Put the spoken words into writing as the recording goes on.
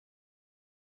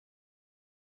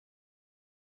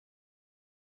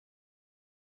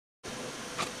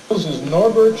This is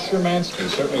Norbert Schemansky,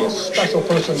 certainly a special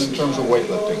person in terms of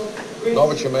weightlifting.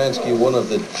 Norbert Schemansky, one of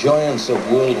the giants of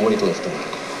world weightlifting.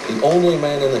 The only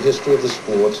man in the history of the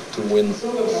sport to win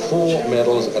 4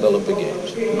 medals at Olympic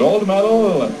Games. Gold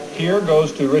medal here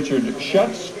goes to Richard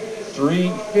Schutz,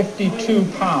 352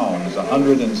 pounds,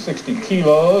 160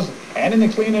 kilos. And in the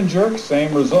clean and jerk,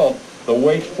 same result. The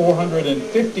weight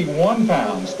 451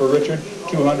 pounds for Richard,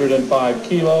 205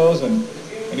 kilos. And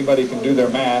anybody can do their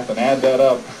math and add that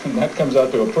up, and that comes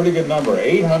out to a pretty good number,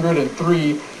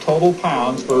 803 total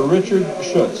pounds for Richard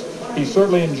Schutz. He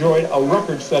certainly enjoyed a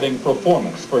record-setting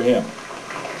performance for him.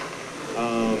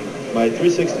 My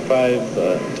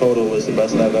 365 total was the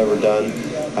best I've ever done.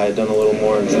 I had done a little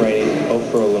more in training, hope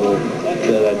for a little,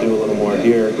 that I'd do a little more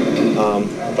here,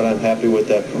 but I'm happy with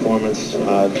that performance.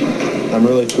 I'm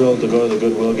really thrilled to go to the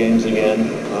Goodwill Games again.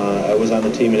 I was on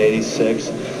the team in '86,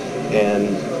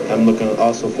 and I'm looking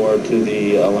also forward to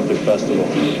the Olympic Festival.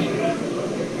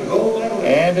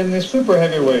 And in the super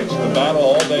heavyweights, the battle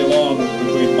all day long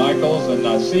between Michaels and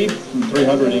Nassif,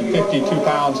 352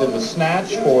 pounds in the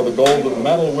snatch for the gold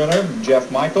medal winner,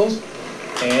 Jeff Michaels.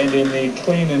 And in the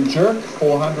clean and jerk,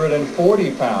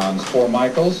 440 pounds for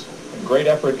Michaels. A great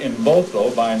effort in both,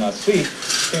 though, by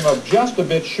Nassif. Came up just a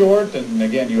bit short, and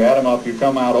again, you add them up, you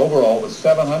come out overall with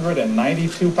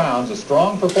 792 pounds. A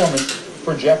strong performance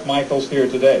for Jeff Michaels here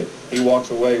today. He walks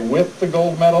away with the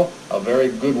gold medal. A very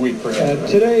good week for him.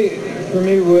 Today, for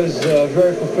me, was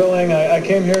very fulfilling. I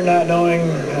came here not knowing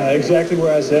exactly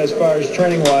where I was at as far as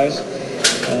training-wise.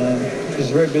 I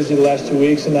was very busy the last 2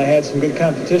 weeks, and I had some good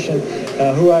competition.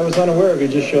 Who I was unaware of, he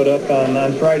just showed up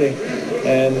on Friday.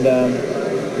 And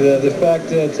the fact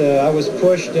that I was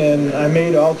pushed and I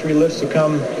made all 3 lifts to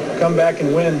come back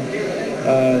and win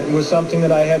was something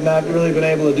that I had not really been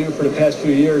able to do for the past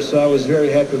few years, so I was very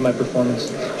happy with my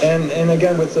performance. And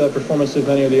again, with the performance of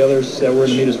many of the others that were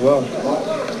in the meet as well.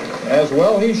 As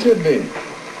well he should be.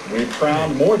 We've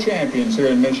crowned more champions here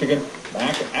in Michigan.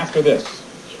 Back after this.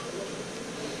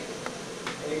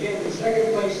 And again, in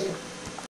second place.